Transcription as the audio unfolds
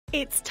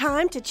It's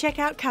time to check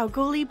out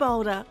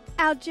Kalgoorlie-Boulder.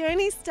 Our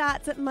journey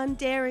starts at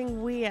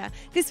Mundaring Weir.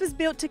 This was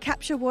built to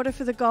capture water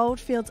for the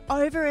Goldfields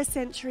over a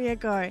century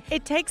ago.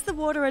 It takes the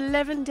water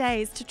 11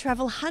 days to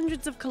travel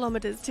hundreds of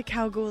kilometres to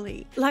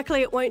Kalgoorlie.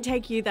 Luckily, it won't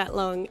take you that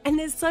long, and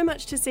there's so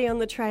much to see on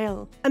the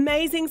trail.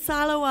 Amazing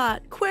silo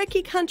art,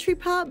 quirky country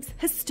pubs,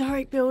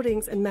 historic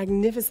buildings and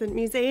magnificent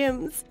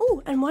museums.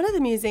 Oh, and one of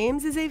the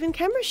museums is even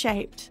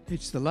camera-shaped.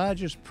 It's the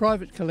largest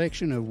private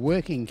collection of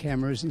working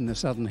cameras in the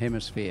Southern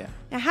Hemisphere.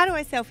 Now, how do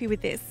I selfie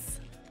with this?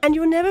 And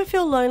you'll never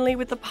feel lonely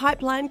with the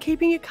pipeline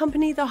keeping you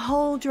company the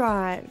whole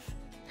drive.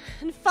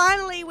 And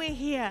finally we're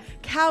here,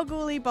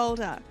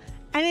 Kalgoorlie-Boulder.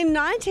 And in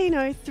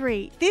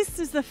 1903, this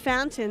was the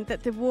fountain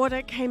that the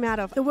water came out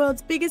of. The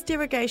world's biggest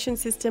irrigation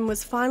system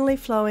was finally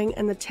flowing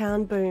and the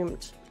town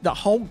boomed. The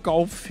whole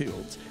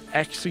Goldfields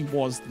actually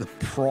was the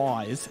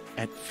prize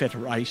at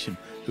Federation.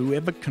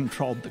 Whoever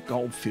controlled the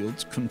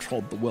Goldfields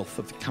controlled the wealth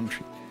of the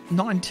country.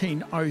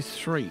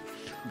 1903,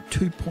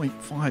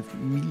 2.5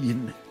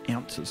 million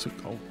ounces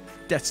of gold.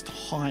 That's the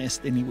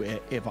highest anywhere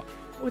ever.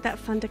 Would that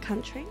fund a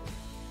country?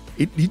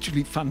 It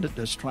literally funded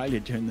Australia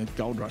during the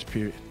gold rush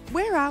period.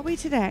 Where are we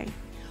today?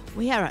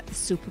 We are at the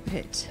super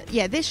pit.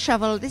 Yeah, this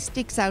shovel, this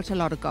digs out a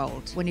lot of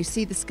gold. When you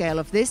see the scale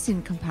of this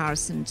in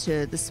comparison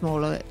to the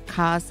smaller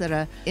cars that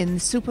are in the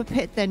super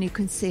pit, then you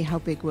can see how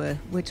big we're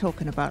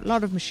talking about. A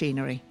lot of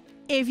machinery.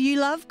 If you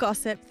love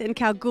gossip, then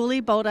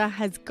Kalgoorlie-Boulder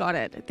has got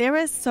it. There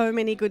are so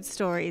many good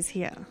stories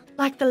here.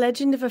 Like the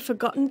legend of a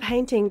forgotten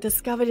painting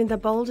discovered in the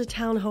Boulder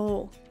Town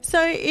Hall. So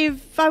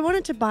if I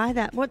wanted to buy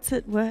that, what's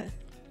it worth?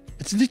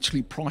 It's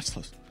literally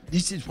priceless.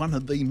 This is one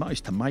of the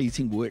most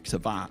amazing works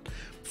of art.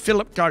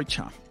 Philip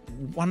Gocher,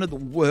 one of the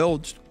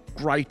world's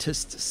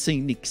greatest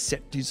scenic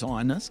set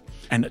designers,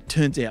 and it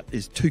turns out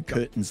there's 2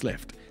 curtains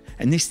left.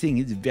 And this thing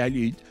is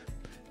valued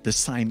the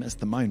same as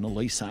the Mona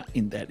Lisa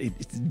in that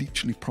it's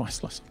literally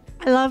priceless.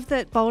 I love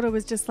that Boulder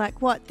was just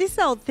like, what, this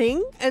old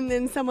thing? And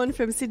then someone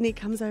from Sydney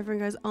comes over and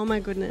goes, oh my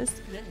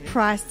goodness,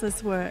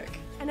 priceless work.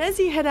 And as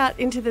you head out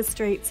into the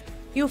streets,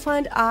 you'll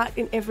find art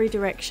in every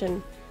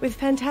direction, with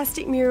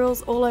fantastic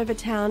murals all over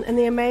town and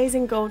the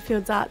amazing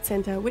Goldfields Art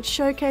Centre, which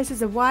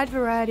showcases a wide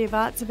variety of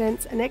arts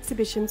events and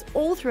exhibitions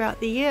all throughout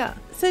the year.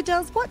 So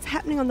Dels, what's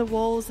happening on the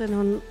walls and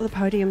on the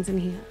podiums in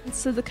here?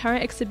 So the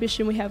current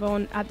exhibition we have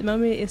on at the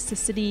moment is the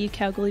City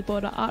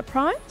Kalgoorlie-Boulder Art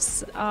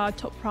Prize. Our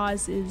top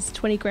prize is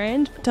 20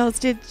 grand. Dels,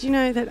 did you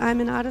know that I'm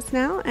an artist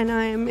now and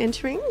I am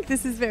entering?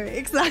 This is very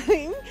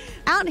exciting.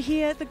 Out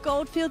here, the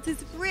Goldfields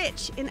is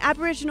rich in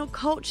Aboriginal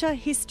culture,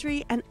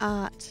 history and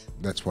art.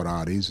 That's what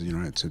art is,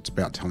 it's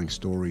about telling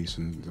stories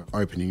and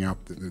opening up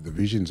the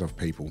visions of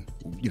people.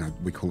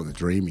 We call it the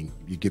dreaming.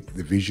 You get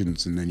the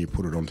visions and then you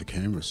put it onto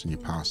canvas and you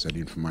pass that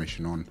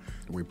information on.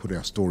 We put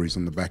our stories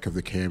on the back of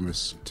the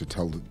canvas to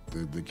tell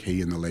the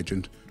key and the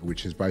legend,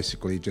 which is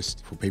basically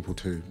just for people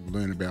to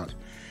learn about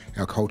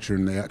our culture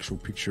and the actual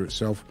picture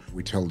itself.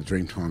 We tell the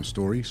Dreamtime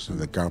stories, so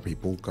the Guppy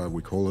Bulka,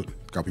 we call it,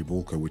 Guppy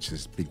Bulka, which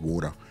is big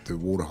water. The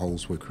water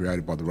holes were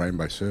created by the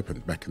rainbow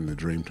serpent back in the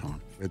Dreamtime.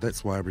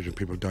 That's why Aboriginal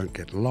people don't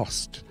get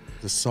lost.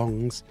 The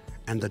songs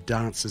and the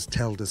dances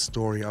tell the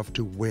story of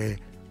to where,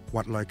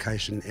 what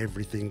location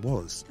everything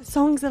was. The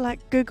songs are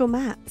like Google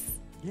Maps.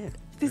 Yeah,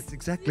 that's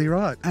exactly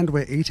right. And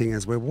we're eating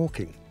as we're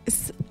walking.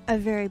 It's a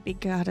very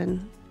big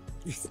garden.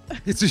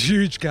 It's a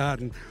huge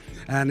garden.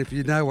 And if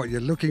you know what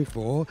you're looking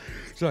for,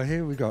 so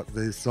here we got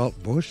the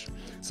salt bush.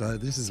 So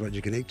this is what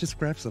you can eat. Just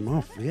grab some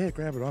off. Yeah,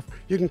 grab it off.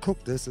 You can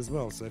cook this as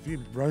well. So if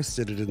you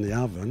roasted it in the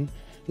oven,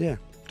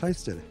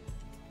 taste it.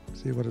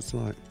 See what it's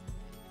like.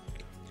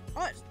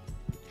 Oh,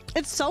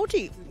 it's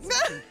salty.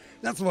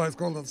 That's why it's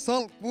called a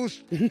salt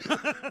bush.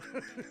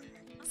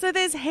 So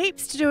there's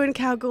heaps to do in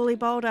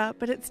Kalgoorlie-Boulder,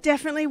 but it's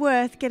definitely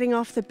worth getting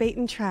off the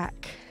beaten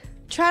track.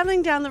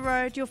 Travelling down the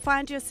road, you'll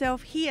find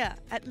yourself here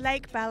at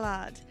Lake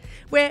Ballard,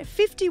 where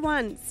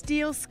 51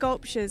 steel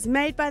sculptures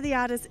made by the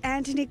artist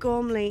Anthony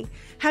Gormley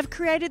have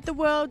created the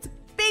world's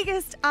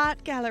biggest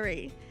art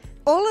gallery.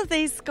 All of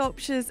these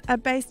sculptures are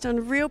based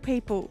on real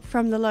people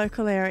from the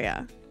local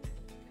area.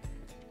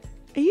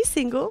 Are you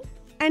single?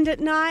 And at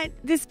night,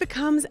 this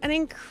becomes an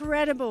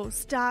incredible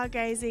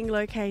stargazing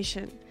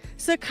location.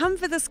 So come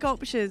for the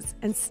sculptures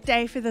and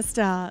stay for the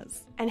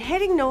stars. And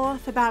heading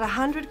north about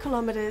 100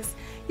 kilometres,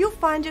 you'll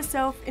find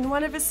yourself in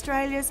one of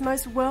Australia's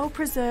most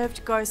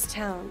well-preserved ghost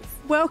towns.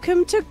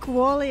 Welcome to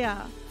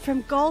Gwalia.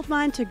 From gold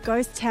mine to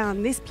ghost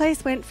town, this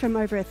place went from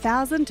over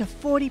 1,000 to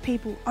 40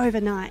 people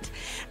overnight.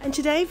 And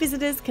today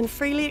visitors can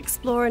freely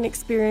explore and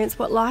experience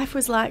what life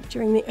was like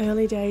during the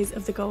early days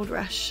of the gold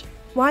rush.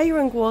 While you're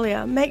in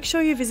Gwalia, make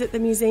sure you visit the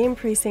museum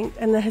precinct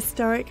and the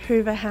historic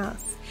Hoover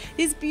House.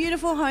 This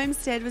beautiful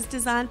homestead was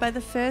designed by the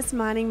first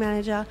mining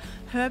manager,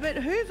 Herbert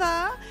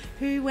Hoover,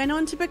 who went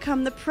on to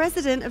become the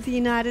President of the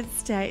United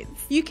States.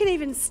 You can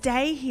even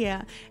stay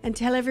here and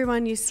tell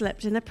everyone you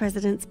slept in the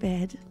President's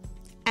bed.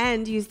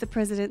 And use the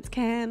President's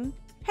can.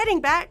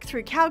 Heading back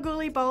through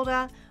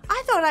Kalgoorlie-Boulder,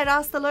 I thought I'd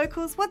ask the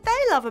locals what they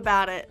love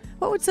about it.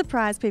 What would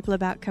surprise people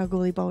about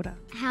Kalgoorlie-Boulder?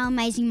 How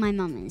amazing my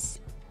mum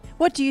is.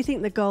 What do you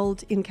think the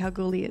gold in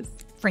Kalgoorlie is?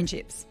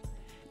 Friendships.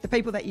 The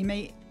people that you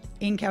meet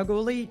in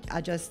Kalgoorlie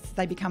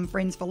they become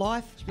friends for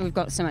life. We've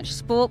got so much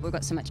sport, we've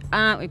got so much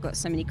art, we've got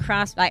so many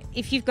crafts. Like,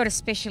 if you've got a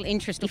special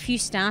interest, if you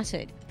start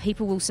it,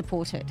 people will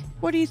support it.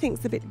 What do you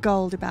think's the bit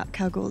gold about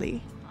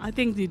Kalgoorlie? I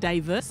think the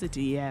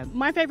diversity, yeah.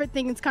 My favourite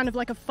thing, it's kind of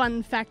like a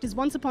fun fact, is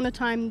once upon a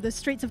time the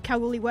streets of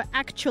Kalgoorlie were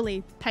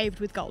actually paved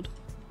with gold.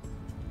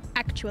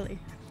 Actually.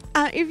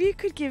 If you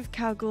could give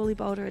Kalgoorlie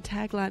Boulder a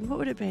tagline, what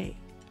would it be?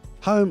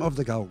 Home of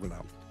the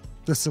Golgula,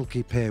 the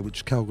silky pear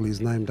which Kalgoorlie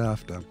is named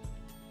after.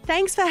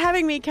 Thanks for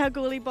having me,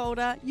 Kalgoorlie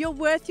Boulder. You're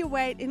worth your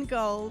weight in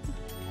gold.